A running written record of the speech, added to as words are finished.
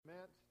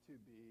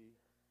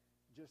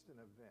just an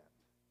event.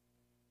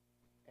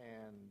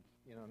 And,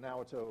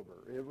 now it's over.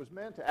 It was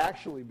meant to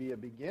actually be a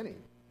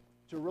beginning,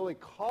 to really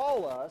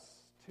call us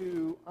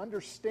to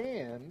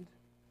understand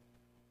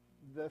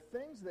the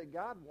things that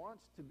God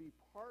wants to be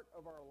part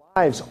of our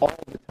lives all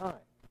the time.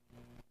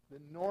 The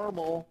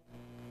normal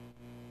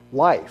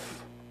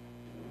life.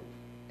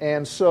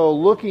 And so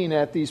looking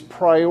at these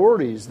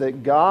priorities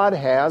that God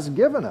has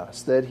given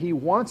us, that He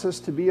wants us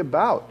to be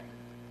about,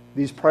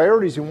 these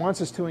priorities He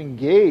wants us to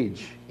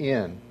engage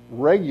in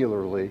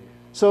regularly,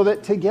 so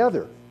that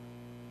together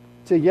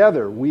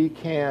we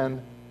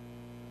can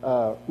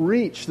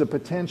reach the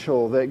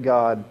potential that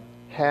God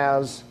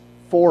has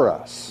for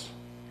us.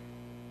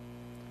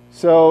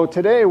 So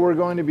today we're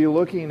going to be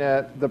looking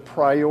at the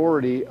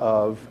priority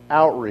of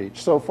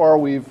outreach. So far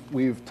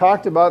we've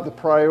talked about the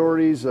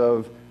priorities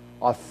of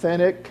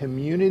authentic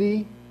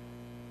community,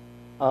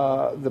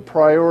 the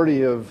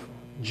priority of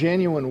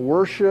genuine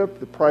worship,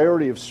 the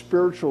priority of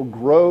spiritual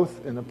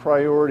growth, and the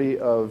priority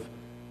of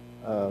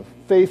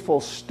faithful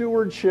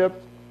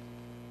stewardship.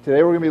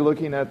 Today we're going to be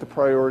looking at the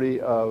priority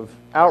of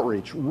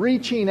outreach,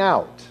 reaching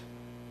out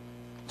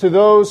to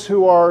those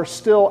who are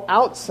still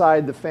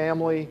outside the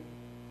family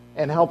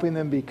and helping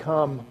them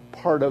become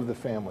part of the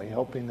family,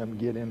 helping them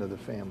get into the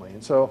family.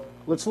 And so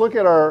let's look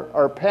at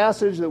our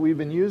passage that we've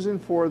been using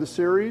for the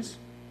series,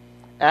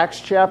 Acts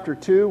chapter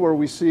 2, where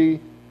we see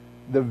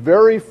the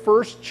very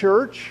first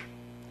church,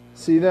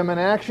 see them in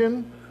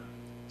action,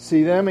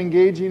 see them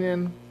engaging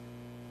in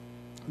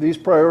these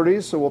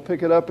priorities. So we'll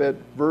pick it up at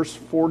verse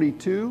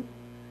 42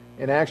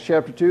 in Acts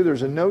chapter 2.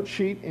 There's a note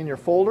sheet in your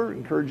folder. I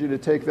encourage you to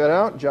take that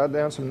out, jot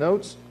down some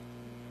notes.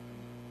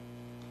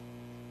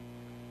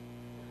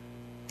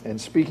 And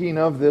speaking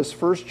of this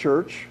first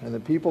church and the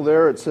people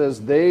there, it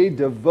says, they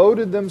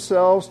devoted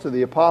themselves to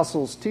the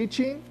apostles'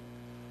 teaching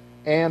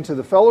and to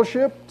the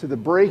fellowship, to the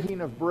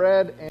breaking of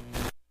bread, and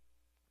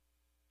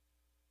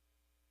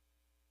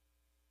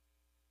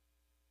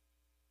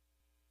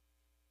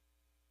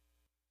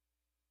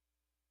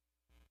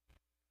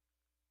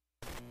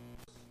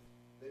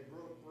they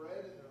broke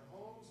bread in their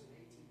homes and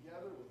ate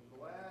together with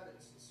glad and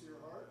sincere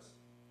hearts,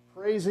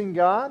 praising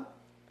God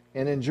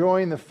and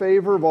enjoying the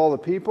favor of all the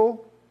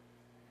people.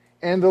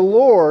 And the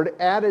Lord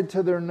added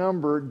to their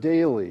number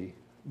daily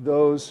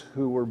those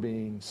who were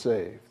being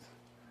saved.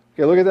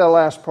 Okay, look at that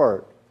last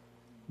part.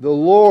 The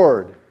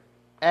Lord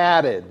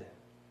added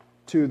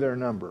to their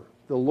number.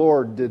 The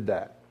Lord did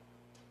that.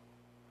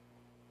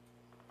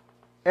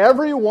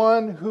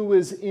 Everyone who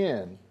is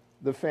in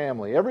the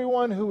family,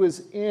 everyone who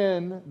is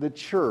in the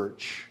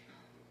church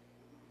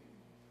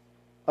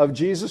of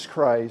Jesus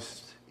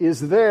Christ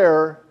is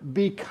there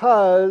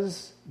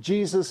because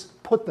Jesus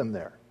put them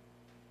there.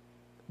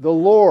 The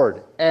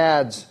Lord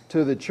adds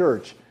to the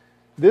church.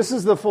 This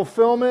is the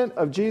fulfillment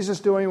of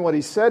Jesus doing what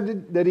He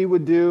said that He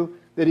would do,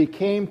 that He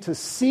came to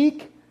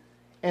seek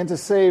and to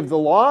save the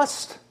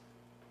lost.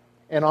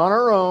 And on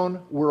our own,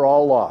 we're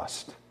all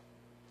lost.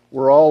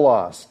 We're all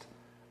lost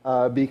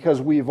because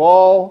we've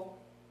all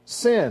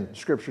sinned,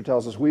 Scripture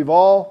tells us. We've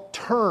all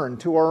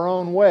turned to our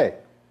own way.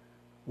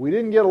 We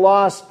didn't get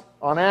lost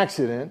on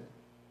accident.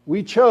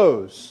 We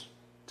chose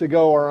to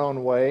go our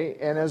own way,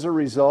 and as a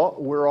result,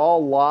 we're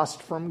all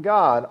lost from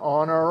God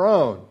on our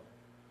own.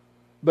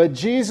 But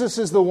Jesus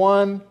is the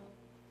one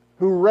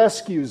who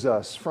rescues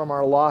us from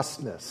our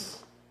lostness.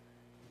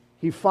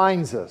 He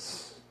finds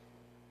us,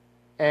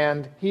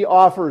 and He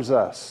offers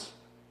us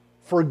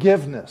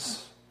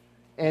forgiveness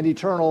and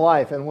eternal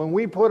life. And when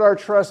we put our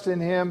trust in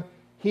Him,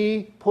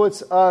 He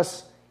puts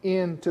us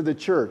into the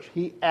church.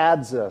 He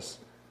adds us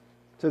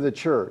to the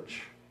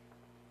church.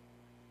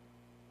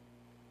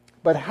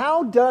 But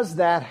how does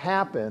that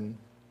happen,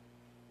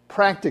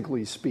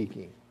 practically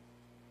speaking?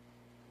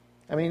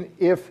 I mean,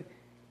 if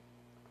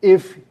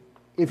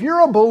you're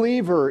a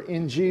believer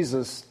in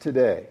Jesus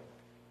today,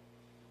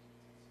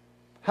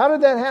 how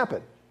did that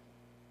happen?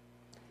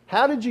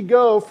 How did you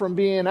go from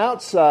being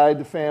outside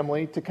the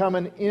family to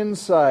coming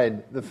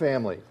inside the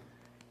family?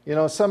 You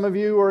know, some of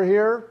you are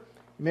here.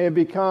 You may have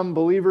become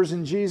believers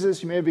in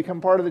Jesus. You may have become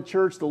part of the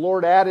church. The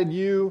Lord added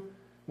you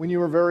when you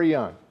were very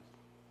young.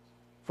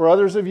 For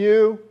others of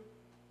you,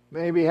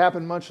 maybe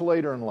happened much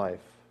later in life.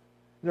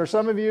 There are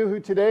some of you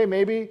who today,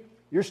 maybe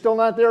you're still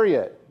not there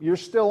yet. You're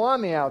still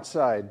on the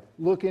outside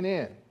looking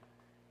in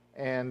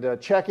and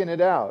checking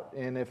it out.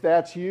 And if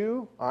that's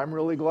you, I'm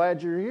really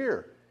glad you're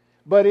here.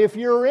 But if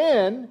you're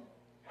in,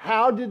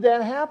 how did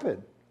that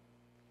happen?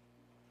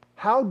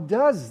 How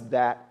does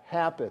that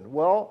happen?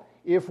 Well,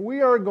 if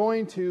we are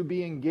going to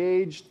be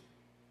engaged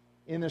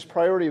in this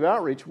priority of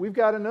outreach, we've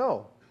got to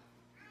know.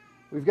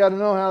 We've got to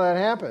know how that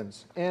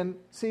happens. And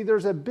see,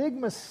 there's a big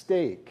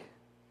mistake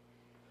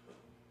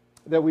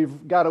that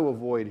we've got to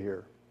avoid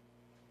here.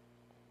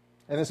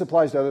 And this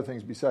applies to other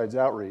things besides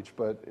outreach,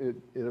 but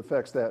it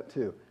affects that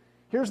too.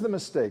 Here's the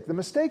mistake. The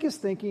mistake is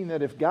thinking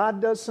that if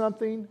God does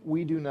something,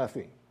 we do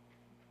nothing.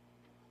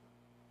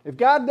 If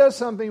God does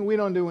something, we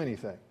don't do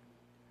anything.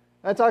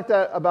 I talked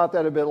about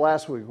that a bit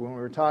last week when we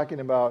were talking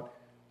about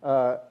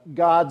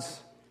God's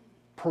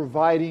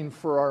providing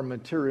for our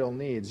material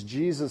needs.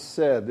 Jesus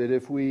said that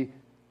if we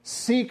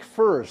seek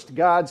first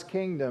God's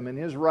kingdom and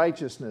His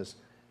righteousness,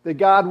 that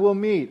God will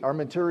meet our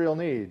material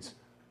needs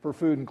for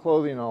food and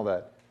clothing and all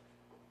that.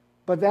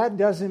 But that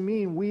doesn't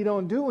mean we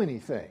don't do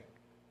anything.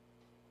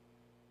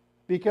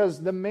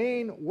 Because the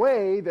main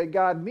way that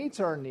God meets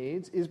our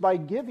needs is by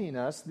giving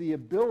us the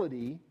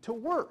ability to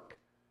work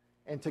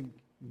and to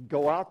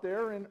go out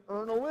there and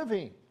earn a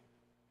living.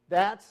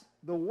 That's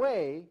the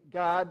way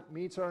God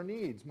meets our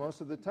needs most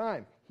of the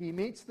time. He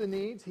meets the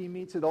needs, He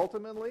meets it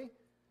ultimately,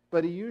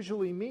 but He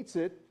usually meets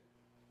it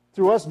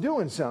through us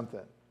doing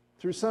something,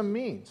 through some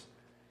means.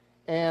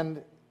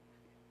 And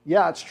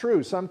yeah, it's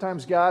true.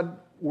 Sometimes God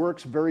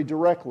works very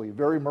directly,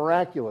 very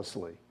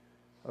miraculously.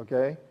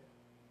 Okay?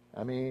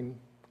 I mean,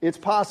 it's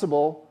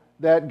possible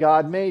that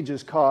God may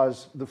just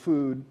cause the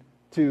food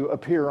to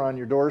appear on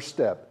your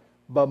doorstep.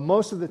 But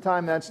most of the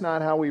time, that's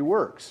not how He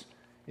works.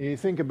 And you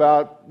think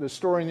about the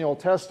story in the Old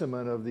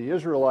Testament of the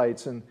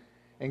Israelites, and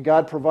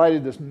God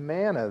provided this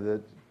manna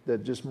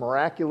that just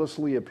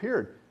miraculously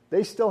appeared.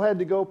 They still had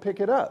to go pick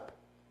it up,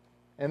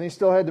 and they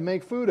still had to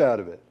make food out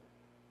of it.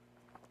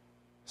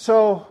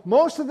 So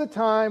most of the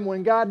time,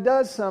 when God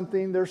does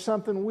something, there's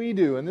something we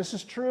do. And this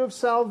is true of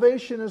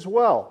salvation as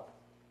well.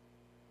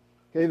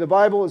 Okay, the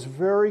Bible is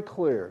very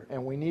clear,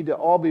 and we need to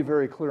all be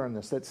very clear on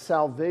this, that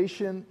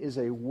salvation is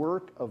a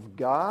work of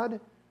God.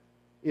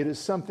 It is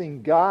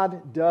something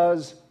God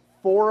does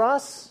for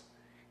us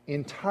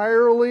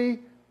entirely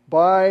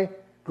by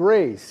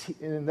grace,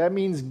 and that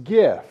means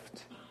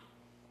gift.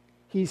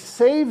 He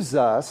saves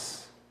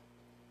us.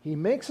 He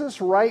makes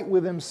us right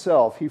with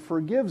Himself. He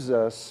forgives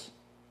us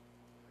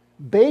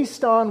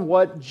based on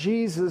what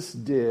Jesus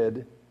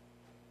did,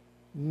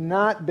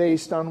 not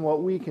based on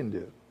what we can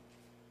do.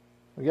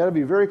 We've got to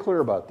be very clear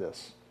about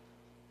this.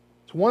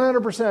 It's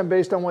 100%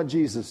 based on what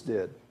Jesus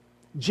did.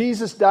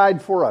 Jesus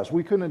died for us.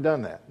 We couldn't have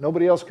done that.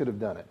 Nobody else could have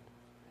done it.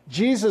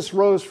 Jesus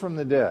rose from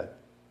the dead.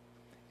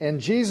 And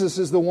Jesus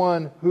is the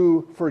one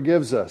who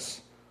forgives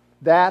us.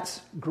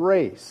 That's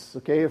grace.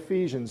 Okay,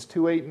 Ephesians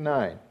 2:8 and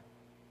 9.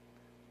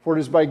 For it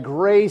is by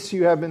grace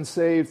you have been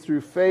saved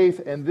through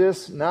faith, and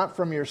this not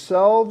from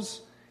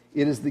yourselves.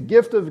 It is the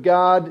gift of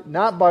God,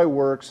 not by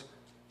works,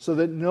 so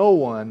that no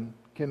one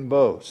can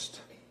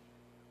boast.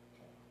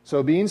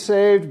 So being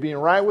saved, being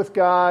right with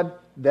God,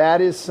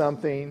 that is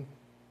something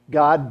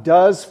God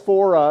does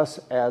for us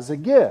as a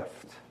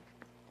gift.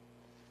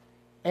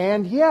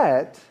 And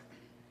yet,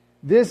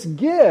 this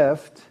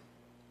gift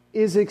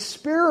is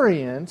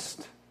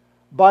experienced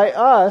by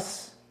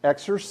us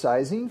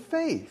exercising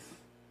faith.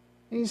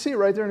 And you see it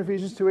right there in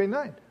Ephesians 2:8 and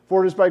 9.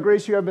 For it is by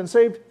grace you have been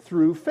saved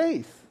through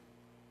faith.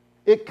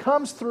 It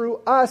comes through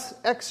us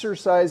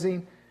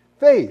exercising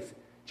faith.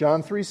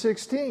 John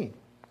 3:16.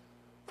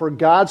 For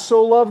God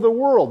so loved the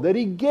world that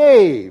He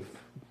gave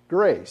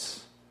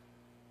grace.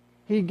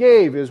 He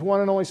gave His one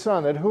and only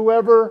Son, that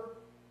whoever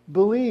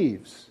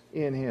believes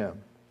in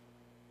Him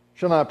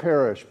shall not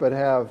perish but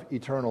have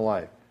eternal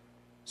life.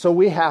 So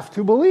we have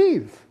to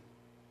believe.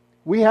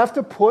 We have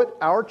to put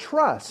our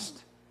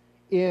trust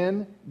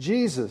in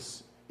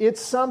Jesus. It's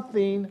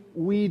something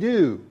we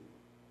do.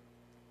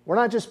 We're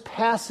not just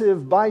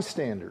passive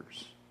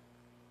bystanders.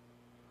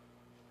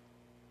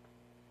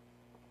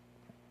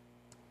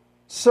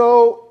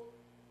 So,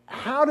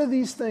 how do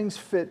these things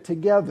fit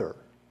together?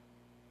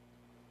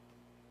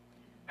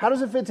 How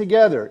does it fit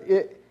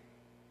together?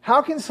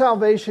 How can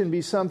salvation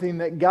be something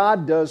that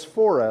God does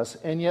for us,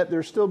 and yet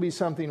there still be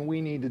something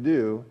we need to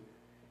do,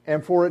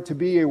 and for it to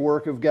be a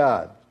work of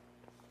God?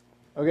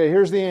 Okay,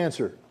 here's the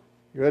answer.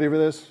 You ready for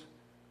this?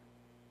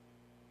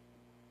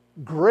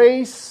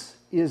 Grace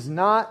is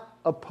not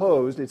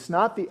opposed. It's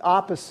not the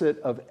opposite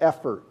of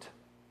effort.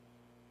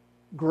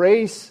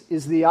 Grace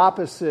is the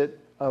opposite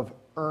of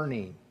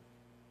earning.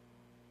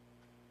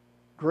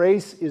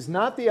 Grace is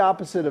not the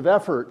opposite of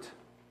effort.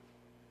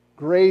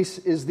 Grace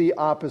is the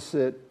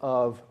opposite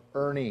of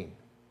earning.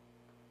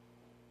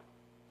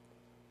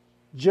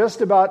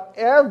 Just about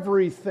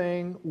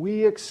everything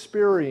we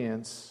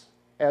experience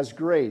as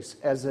grace,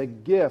 as a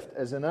gift,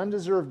 as an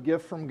undeserved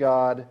gift from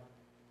God,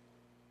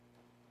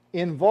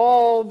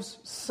 involves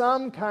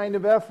some kind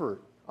of effort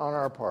on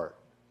our part.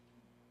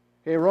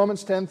 Okay,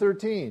 Romans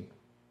 10:13.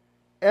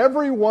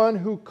 Everyone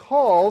who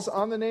calls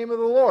on the name of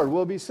the Lord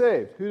will be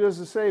saved. Who does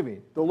the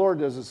saving? The Lord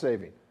does the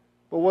saving.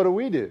 But what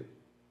do?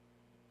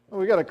 Well,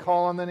 we got to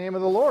call on the name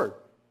of the Lord.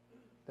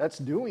 That's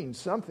doing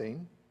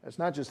something. That's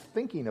not just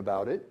thinking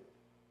about it.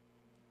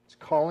 It's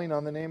calling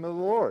on the name of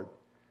the Lord.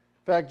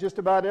 In fact, just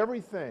about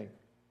everything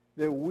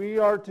that we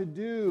are to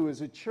do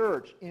as a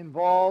church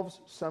involves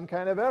some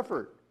kind of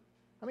effort.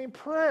 I mean,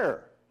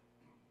 prayer.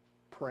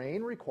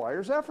 Praying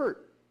requires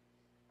effort.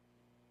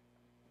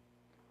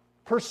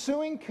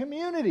 Pursuing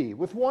community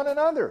with one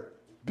another.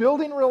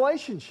 Building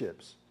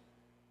relationships.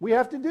 We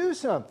have to do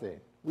something.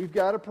 We've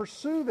got to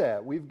pursue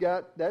that.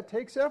 That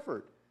takes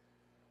effort.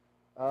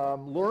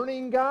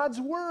 Learning God's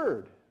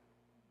Word.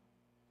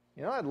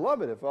 You know, I'd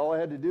love it if all I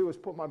had to do was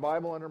put my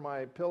Bible under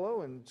my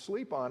pillow and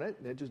sleep on it,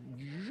 and it just...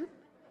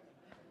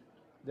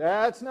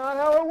 That's not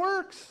how it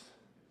works.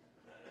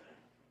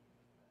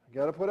 You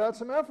got to put out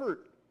some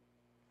effort.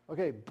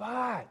 Okay,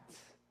 but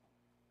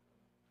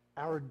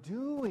our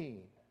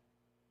doing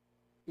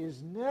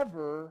is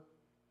never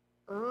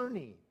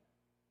earning.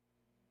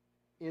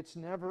 It's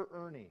never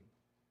earning.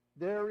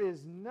 There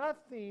is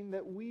nothing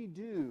that we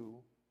do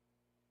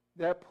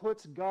that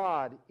puts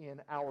God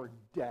in our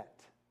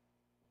debt.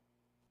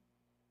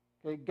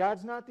 Okay,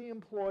 God's not the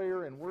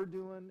employer, and we're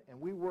doing, and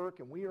we work,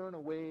 and we earn a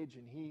wage,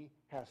 and He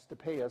has to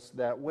pay us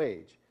that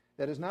wage.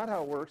 That is not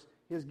how it works.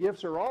 His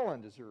gifts are all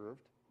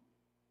undeserved.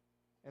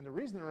 And the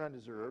reason they're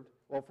undeserved,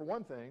 well, for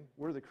one thing,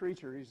 we're the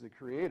creature, He's the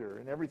creator,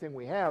 and everything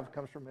we have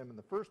comes from Him in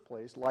the first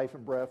place, life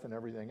and breath and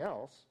everything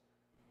else.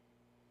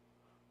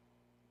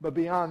 But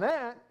beyond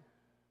that,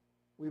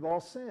 we've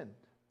all sinned.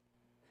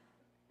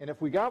 And if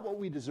we got what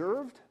we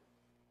deserved,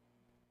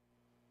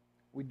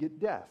 we'd get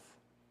death.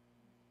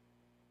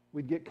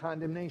 We'd get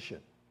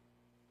condemnation.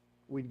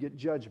 We'd get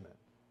judgment.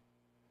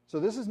 So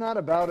this is not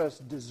about us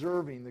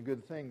deserving the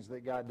good things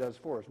that God does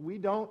for us. We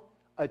don't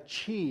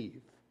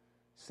achieve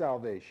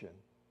salvation.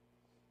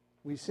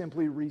 We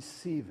simply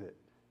receive it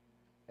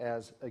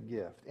as a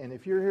gift. And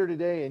if you're here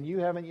today and you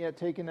haven't yet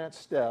taken that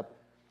step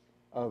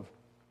of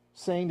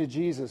saying to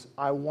Jesus,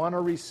 I want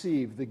to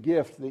receive the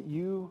gift that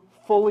you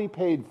fully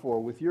paid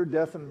for with your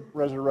death and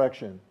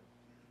resurrection,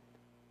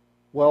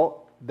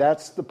 well,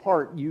 that's the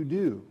part you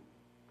do.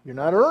 You're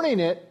not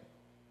earning it,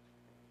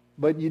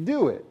 but you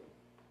do it.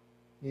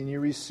 And you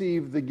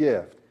receive the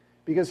gift.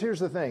 Because here's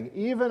the thing,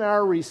 even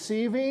our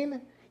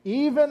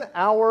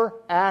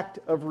act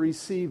of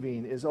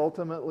receiving is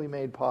ultimately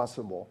made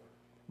possible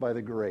by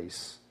the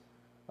grace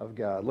of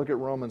God. Look at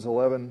Romans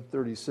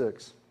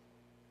 11:36.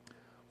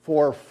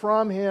 For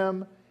from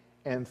Him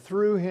and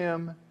through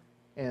Him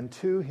and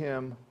to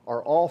Him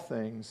are all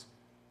things.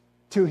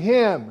 To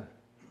Him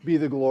be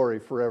the glory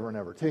forever and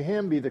ever. To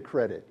Him be the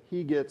credit.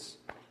 He gets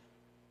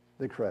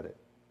the credit.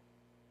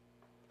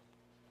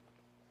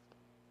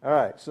 All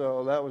right,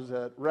 so that was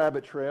that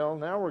rabbit trail.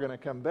 Now we're going to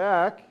come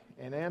back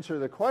and answer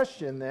the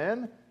question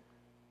then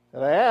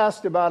that I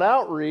asked about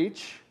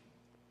outreach.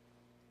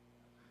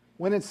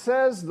 When it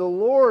says the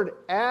Lord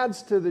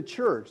adds to the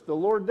church, the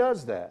Lord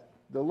does that.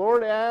 The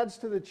Lord adds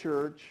to the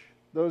church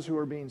those who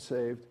are being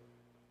saved.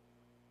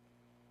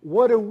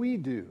 What do we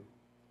do?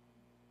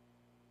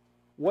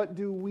 What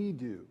do we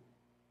do?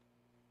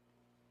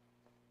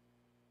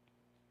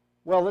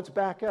 Well, let's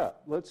back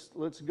up. Let's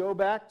go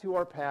back to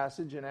our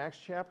passage in Acts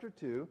chapter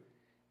 2,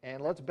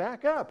 and let's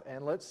back up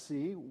and let's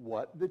see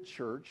what the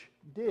church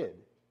did.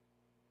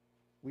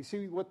 We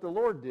see what the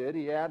Lord did.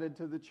 He added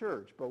to the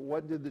church. But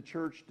what did the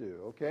church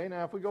do? Okay,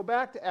 now if we go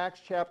back to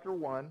Acts chapter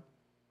 1,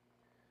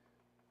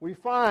 we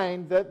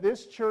find that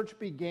this church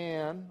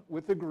began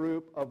with a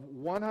group of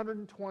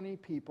 120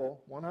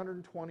 people,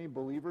 120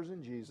 believers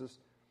in Jesus.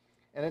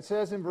 And it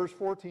says in verse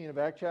 14 of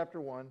Acts chapter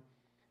 1,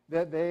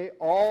 that they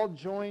all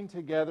joined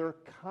together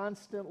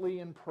constantly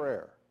in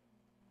prayer.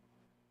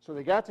 So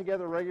they got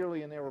together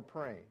regularly and they were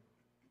praying.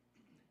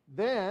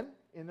 Then,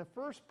 in the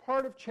first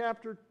part of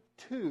chapter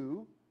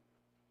 2,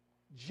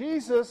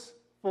 Jesus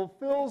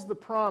fulfills the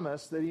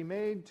promise that He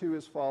made to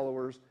His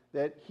followers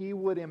that He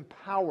would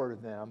empower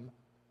them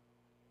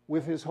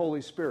with His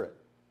Holy Spirit.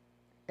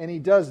 And He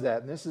does that.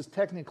 And this is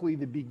technically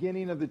the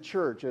beginning of the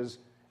church as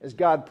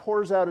God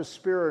pours out His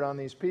Spirit on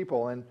these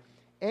people.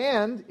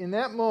 And in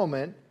that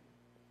moment,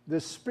 the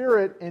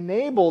Spirit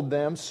enabled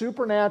them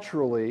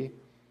supernaturally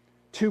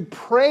to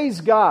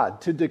praise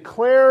God, to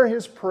declare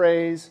His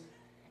praise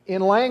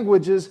in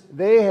languages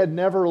they had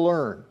never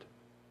learned.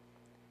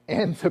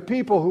 And the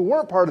people who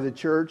weren't part of the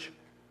church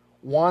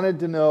wanted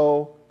to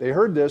know, they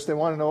heard this, they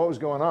wanted to know what was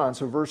going on.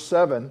 So verse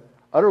 7,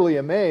 utterly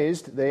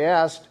amazed, they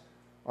asked,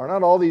 are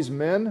not all these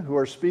men who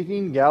are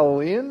speaking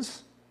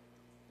Galileans?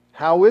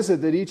 How is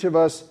it that each of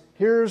us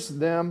hears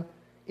them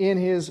in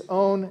his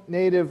own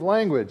native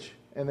language?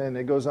 And then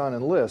it goes on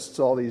and lists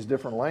all these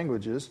different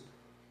languages.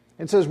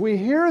 And says, we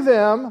hear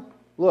them,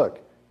 look,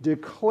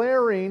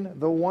 declaring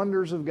the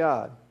wonders of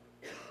God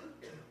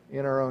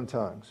in our own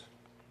tongues.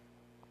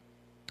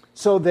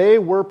 So they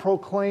were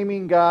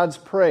proclaiming God's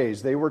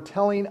praise. They were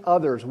telling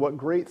others what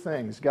great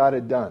things God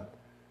had done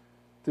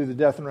through the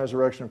death and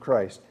resurrection of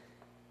Christ.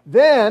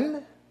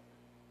 Then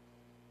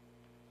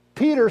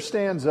Peter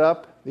stands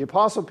up, the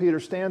Apostle Peter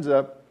stands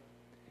up,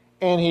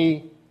 and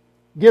he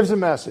gives a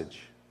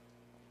message.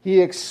 He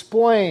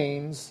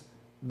explains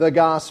the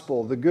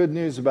gospel, the good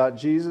news about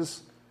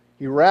Jesus.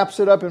 He wraps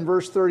it up in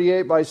verse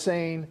 38 by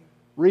saying,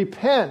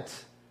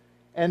 repent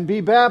and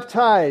be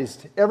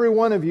baptized, every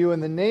one of you, in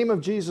the name of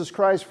Jesus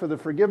Christ for the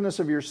forgiveness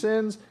of your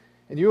sins,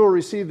 and you will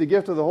receive the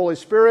gift of the Holy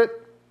Spirit.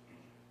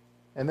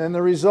 And then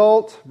the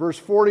result, verse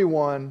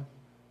 41,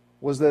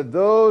 was that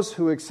those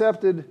who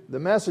accepted the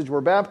message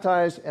were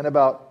baptized, and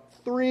about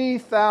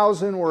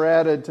 3,000 were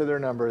added to their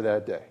number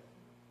that day.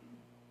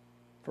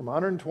 From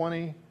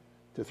 120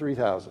 to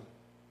 3,000.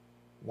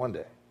 One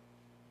day.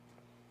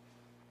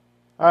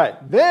 All right,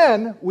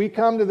 then we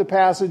come to the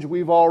passage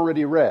we've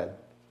already read.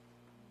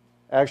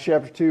 Acts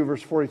chapter 2,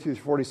 verse 42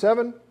 to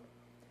 47.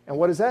 And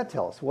what does that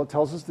tell us? Well, it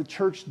tells us the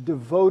church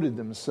devoted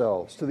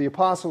themselves to the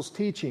apostles'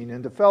 teaching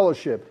and to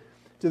fellowship,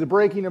 to the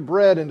breaking of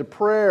bread and to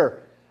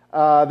prayer.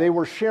 They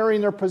were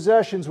sharing their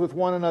possessions with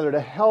one another to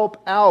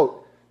help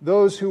out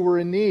those who were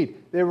in need.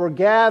 They were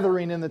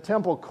gathering in the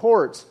temple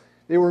courts.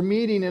 They were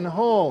meeting in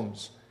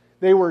homes.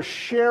 They were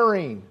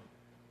sharing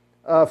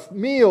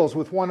meals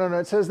with one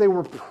another. It says they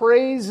were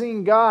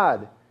praising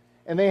God,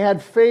 and they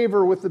had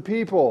favor with the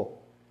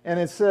people. And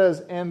it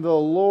says, and the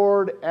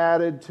Lord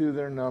added to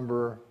their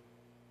number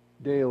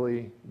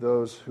daily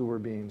those who were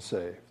being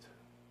saved.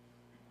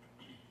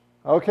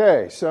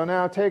 Okay, so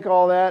now take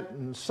all that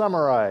and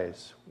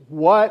summarize.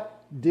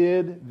 What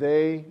did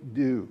they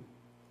do?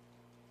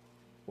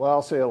 Well,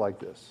 I'll say it like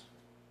this.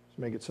 Let's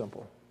make it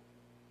simple.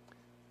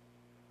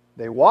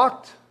 They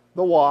walked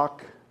the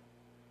walk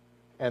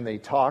and they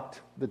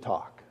talked the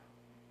talk.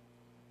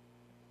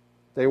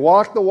 They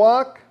walked the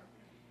walk,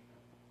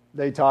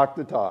 they talked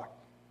the talk.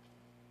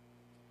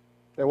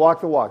 They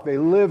walked the walk. They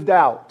lived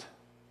out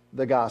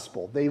the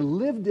gospel. They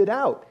lived it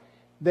out.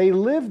 They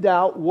lived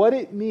out what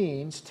it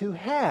means to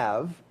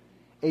have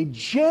a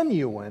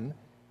genuine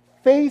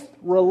faith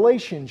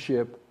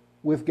relationship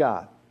with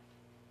God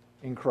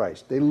in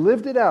Christ. They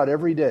lived it out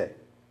every day.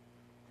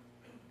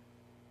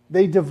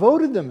 They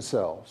devoted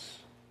themselves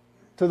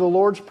to the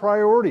Lord's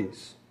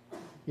priorities,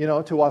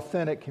 to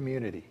authentic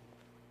community,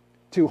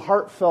 to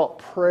heartfelt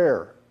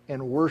prayer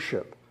and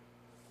worship,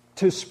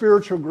 to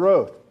spiritual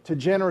growth, to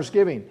generous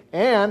giving.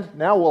 And,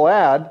 now we'll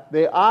add,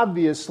 they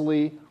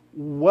obviously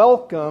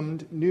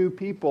welcomed new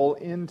people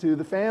into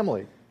the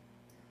family.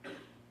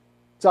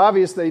 It's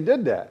obvious they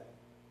did that.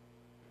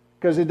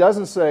 Because it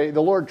doesn't say,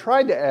 the Lord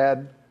tried to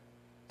add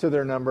to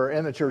their number,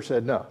 and the church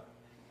said no.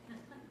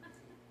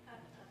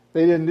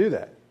 They didn't do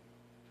that.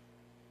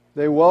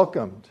 They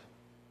welcomed.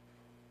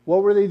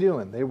 What were they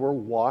doing? They were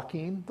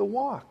walking the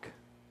walk.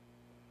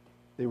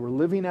 They were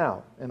living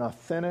out an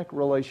authentic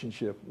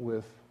relationship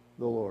with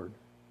the Lord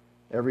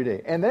every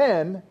day. And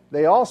then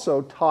they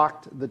also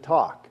talked the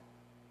talk.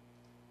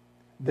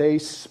 They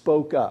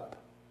spoke up.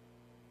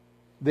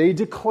 They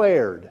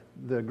declared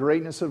the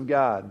greatness of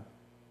God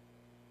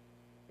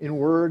in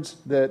words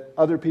that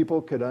other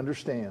people could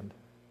understand.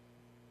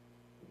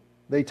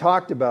 They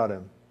talked about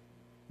Him.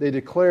 They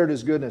declared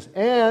His goodness.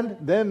 And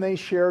then they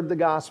shared the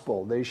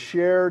gospel. They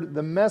shared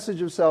the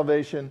message of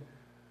salvation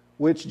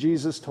which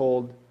Jesus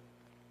told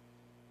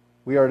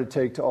we are to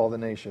take to all the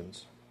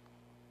nations.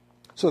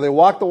 So they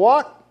walked the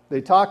walk.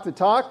 They talked the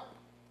talk.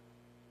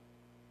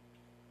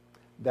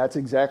 That's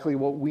exactly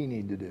what we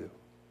need to do.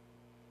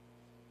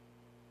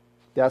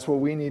 That's what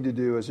we need to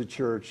do as a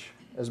church,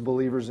 as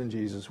believers in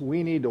Jesus.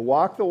 We need to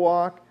walk the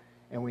walk,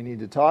 and we need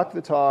to talk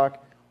the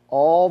talk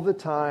all the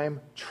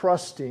time,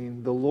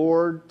 trusting the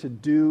Lord to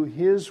do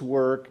His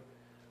work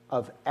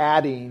of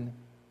adding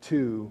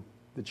to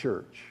the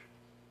church.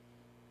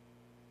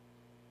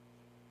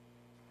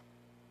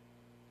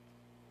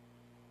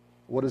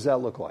 What does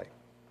that look like?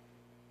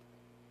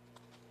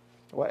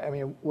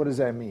 What does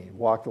that mean?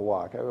 Walk the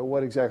walk.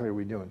 What exactly are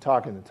we doing?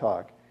 Talking the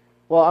talk.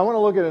 Well, I want to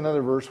look at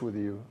another verse with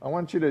you. I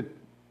want you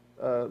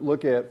to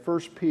look at 1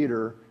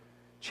 Peter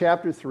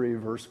chapter 3,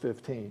 verse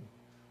 15.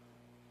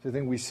 So I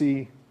think we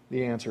see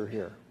the answer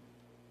here.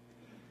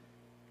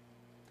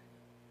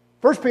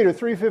 1 Peter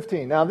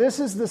 3:15. Now, this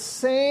is the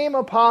same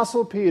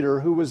Apostle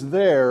Peter who was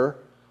there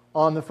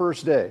on the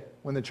first day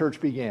when the church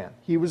began.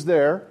 He was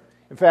there.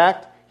 In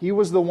fact, he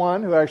was the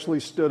one who actually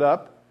stood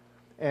up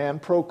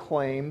and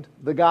proclaimed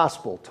the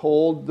gospel,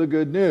 told the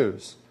good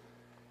news.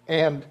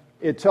 And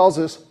it tells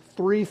us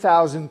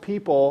 3,000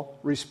 people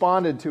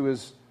responded to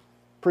his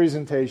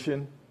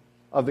presentation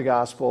of the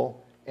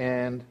gospel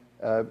and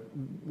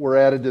were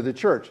added to the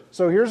church.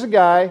 So here's a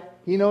guy,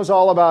 he knows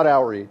all about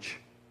outreach.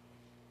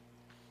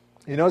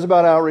 He knows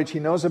about outreach. He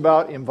knows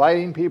about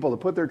inviting people to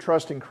put their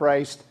trust in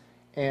Christ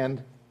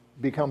and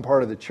become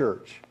part of the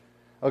church.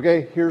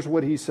 Okay, here's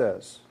what he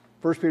says.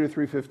 1 Peter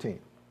 3:15.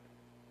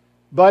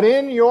 But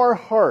in your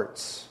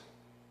hearts,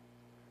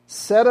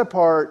 set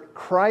apart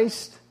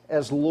Christ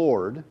as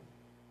Lord.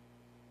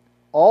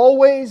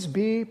 Always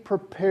be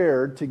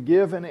prepared to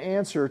give an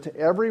answer to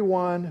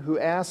everyone who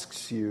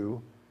asks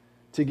you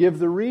to give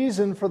the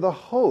reason for the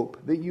hope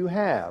that you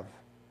have,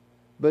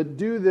 but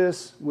do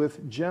this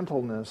with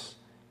gentleness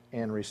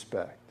and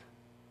respect.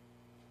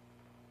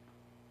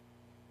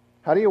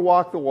 How do you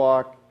walk the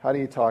walk? How do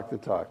you talk the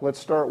talk? Let's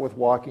start with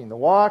walking the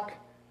walk.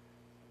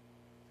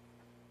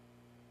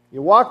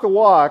 You walk the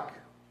walk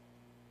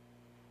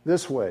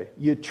this way.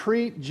 You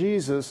treat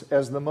Jesus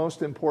as the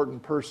most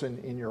important person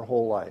in your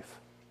whole life.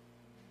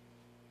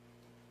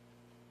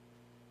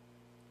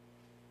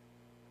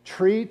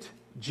 Treat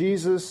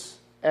Jesus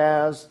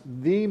as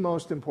the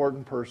most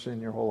important person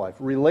in your whole life.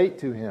 Relate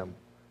to Him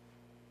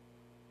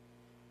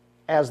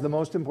as the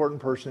most important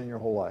person in your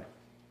whole life.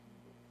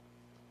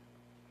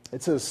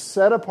 It says,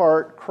 set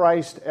apart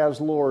Christ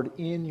as Lord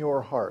in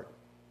your heart.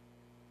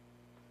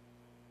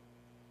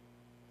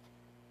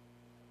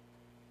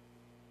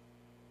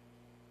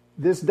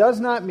 This does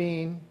not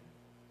mean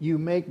you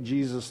make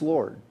Jesus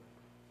Lord,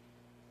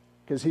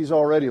 because He's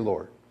already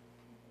Lord.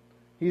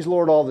 He's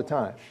Lord all the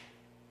time.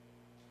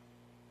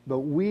 But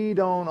we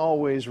don't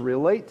always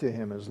relate to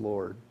Him as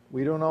Lord.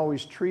 We don't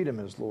always treat Him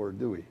as Lord,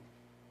 do we?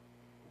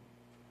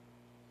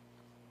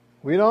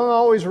 We don't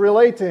always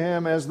relate to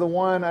Him as the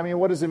one. I mean,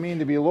 what does it mean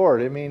to be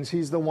Lord? It means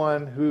He's the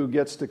one who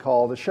gets to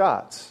call the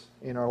shots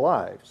in our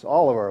lives,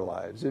 all of our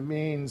lives. It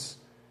means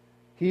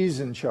He's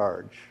in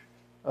charge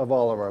of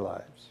all of our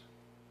lives.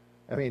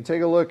 I mean,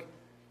 take a look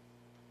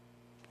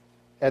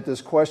at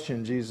this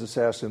question Jesus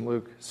asked in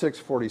Luke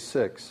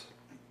 6:46.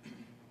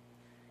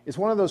 It's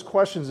one of those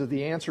questions that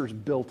the answer is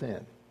built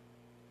in.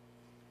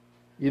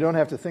 You don't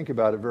have to think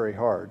about it very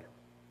hard.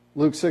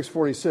 Luke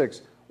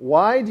 6:46.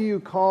 Why do you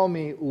call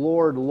me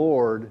Lord,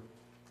 Lord,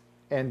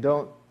 and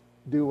don't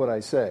do what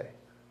I say?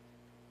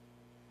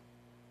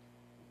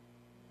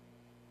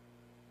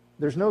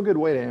 There's no good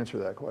way to answer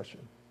that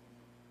question.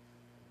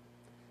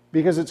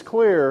 Because it's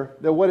clear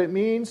that what it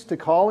means to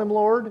call Him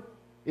Lord,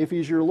 if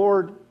He's your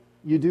Lord,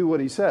 you do what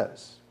He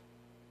says.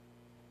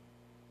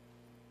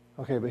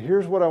 Okay, but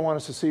here's what I want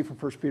us to see from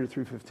 1 Peter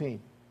 3:15.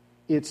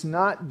 It's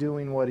not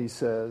doing what He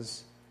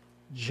says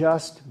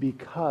just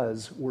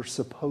because we're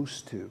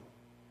supposed to.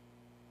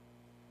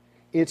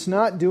 It's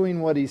not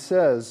doing what He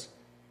says,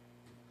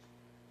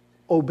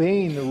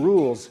 obeying the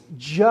rules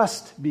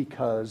just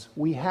because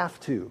we have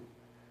to.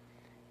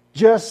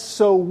 Just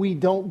so we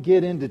don't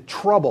get into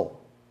trouble.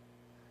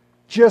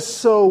 Just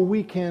so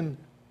we can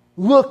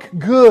look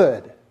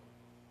good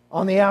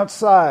on the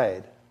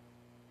outside.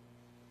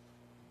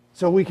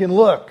 So we can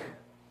look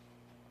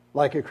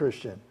like a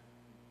Christian,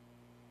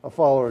 a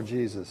follower of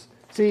Jesus.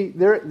 See,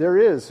 there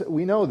is,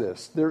 we know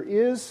this, there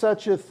is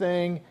such a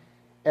thing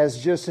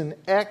as just an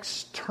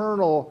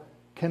external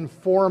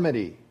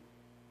conformity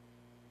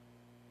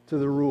to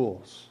the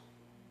rules.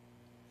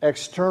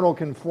 External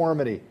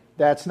conformity.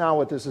 That's not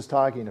what this is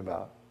talking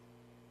about.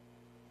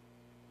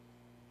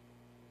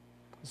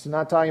 This is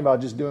not talking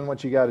about just doing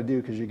what you got to do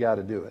because you got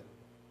to do it.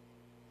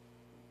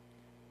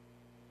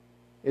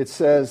 It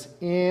says,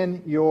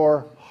 in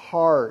your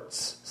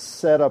hearts,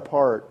 set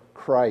apart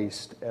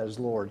Christ as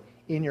Lord.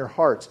 In your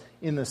hearts,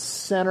 in the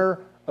center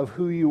of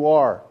who you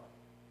are.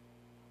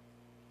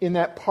 In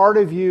that part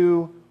of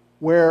you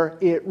where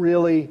it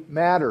really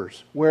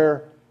matters,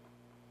 where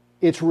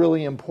it's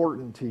really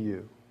important to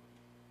you.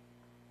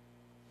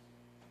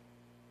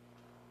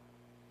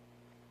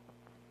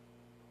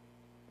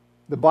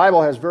 The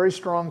Bible has very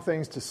strong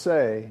things to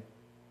say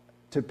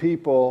to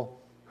people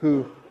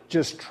who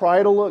just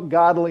try to look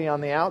godly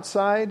on the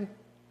outside,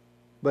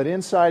 but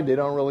inside they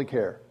don't really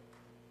care.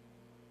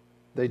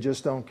 They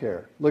just don't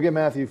care. Look at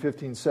Matthew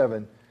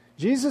 15:7.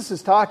 Jesus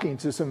is talking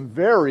to some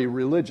very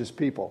religious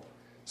people,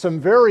 some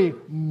very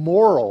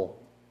moral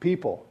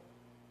people,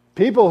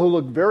 people who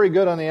look very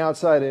good on the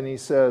outside, and He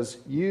says,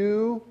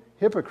 you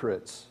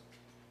hypocrites.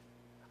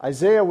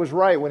 Isaiah was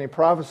right when he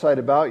prophesied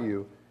about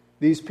you.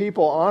 These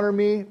people honor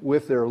me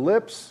with their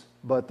lips,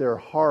 but their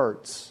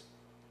hearts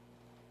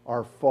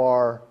are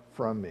far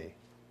from me.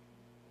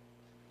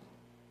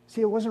 See,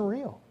 it wasn't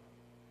real.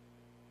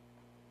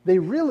 They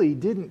really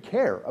didn't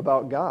care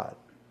about God.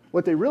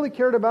 What they really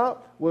cared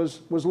about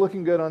was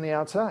looking good on the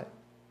outside,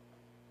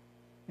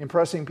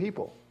 impressing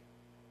people.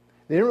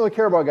 They didn't really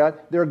care about God.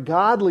 Their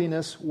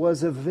godliness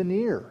was a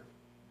veneer.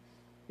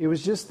 It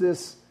was just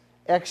this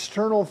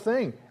external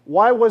thing.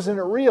 Why wasn't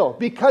it real?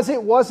 Because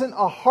it wasn't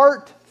a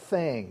heart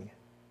thing.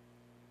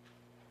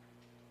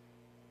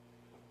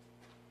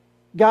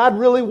 God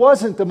really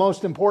wasn't the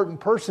most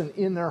important person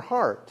in their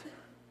heart.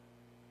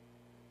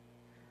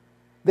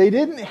 They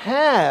didn't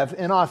have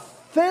an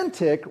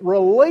authentic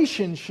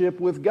relationship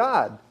with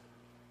God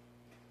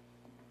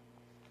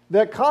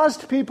that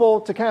caused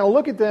people to kind of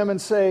look at them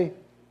and say,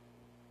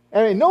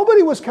 I mean,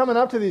 nobody was coming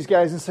up to these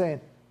guys and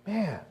saying,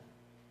 man,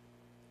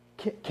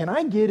 can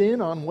I get in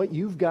on what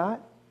you've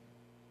got?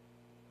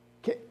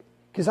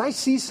 Because I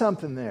see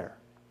something there.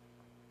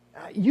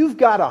 You've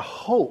got a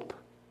hope.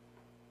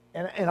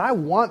 And I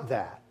want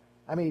that.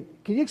 I mean,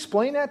 can you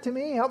explain that to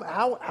me?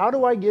 How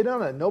do I get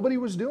on it? Nobody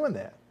was doing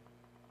that.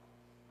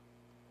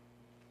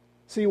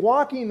 See,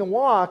 walking the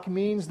walk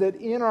means that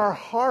in our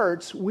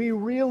hearts we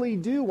really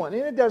do want.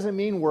 And it doesn't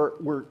mean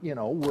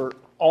we're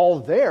all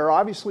there.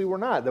 Obviously, we're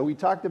not. Though we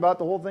talked about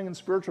the whole thing in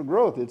spiritual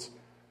growth. It's,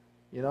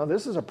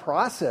 this is a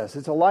process.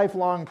 It's a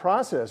lifelong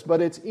process. But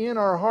it's in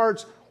our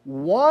hearts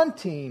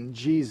wanting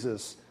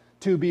Jesus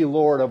to be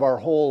Lord of our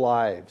whole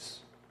lives.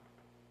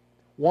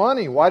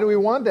 Wanting. Why do we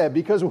want that?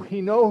 Because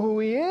we know who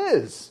He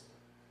is.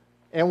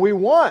 And we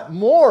want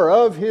more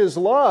of His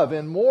love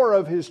and more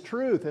of His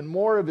truth and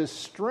more of His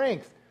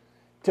strength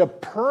to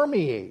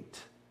permeate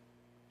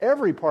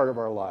every part of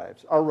our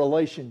lives, our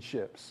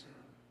relationships,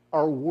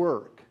 our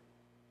work,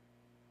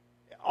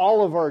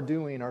 all of our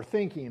doing, our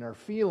thinking, our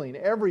feeling,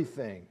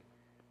 everything.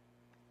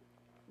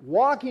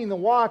 Walking the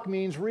walk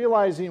means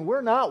realizing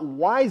we're not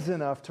wise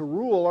enough to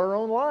rule our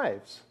own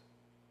lives.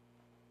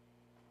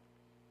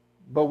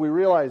 But we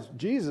realize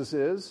Jesus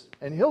is,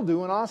 and He'll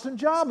do an awesome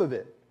job of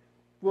it.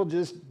 We'll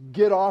just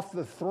get off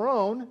the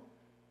throne.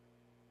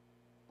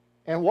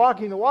 And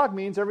walking the walk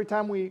means every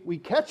time we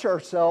catch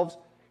ourselves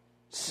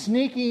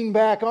sneaking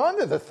back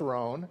onto the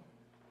throne,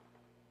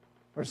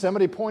 or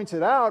somebody points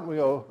it out, we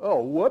go,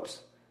 oh,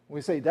 whoops.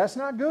 We say, that's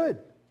not good.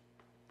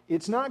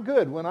 It's not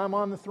good when I'm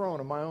on the throne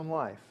of my own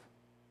life.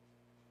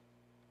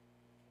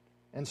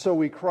 And so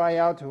we cry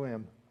out to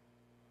him,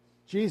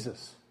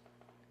 Jesus,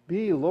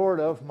 be Lord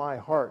of my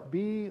heart.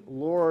 Be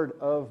Lord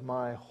of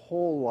my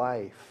whole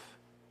life.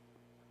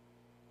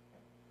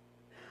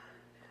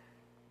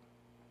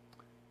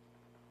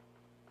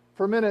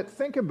 For a minute,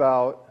 think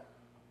about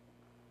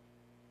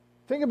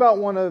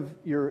one of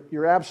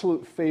your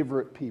absolute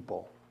favorite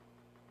people.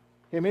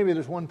 Okay, maybe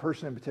there's one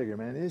person in particular.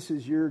 Man, this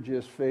is your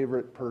just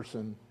favorite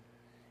person.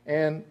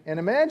 And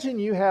imagine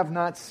you have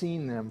not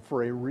seen them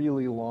for a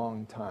really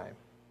long time.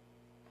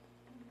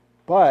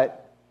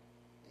 But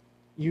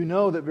you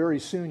know that very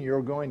soon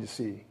you're going to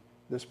see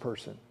this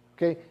person.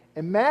 Okay?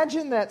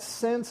 Imagine that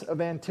sense of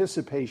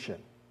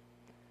anticipation.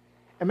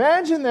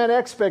 Imagine that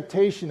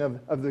expectation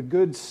of the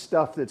good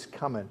stuff that's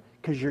coming,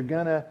 because you're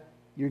gonna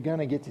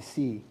get to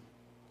see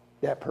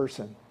that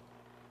person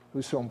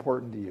who's so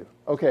important to you.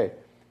 Okay,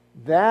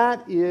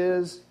 that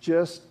is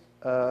just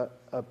a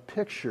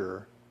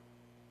picture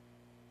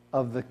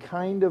of the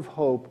kind of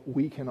hope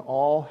we can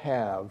all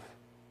have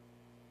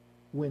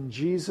when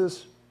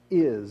Jesus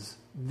is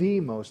the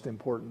most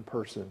important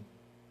person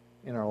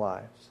in our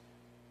lives.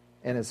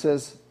 And it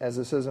says, as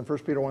it says in 1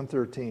 Peter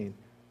 1:13,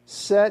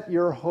 set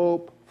your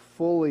hope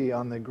fully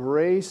on the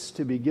grace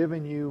to be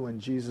given you when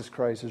Jesus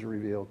Christ is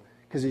revealed.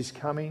 Because he's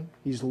coming,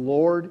 he's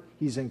Lord,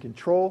 he's in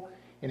control,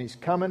 and he's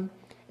coming,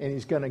 and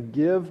he's going to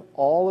give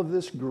all of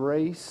this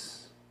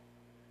grace.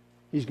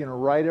 He's going to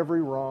right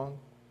every wrong.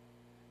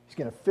 He's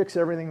going to fix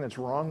everything that's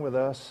wrong with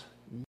us.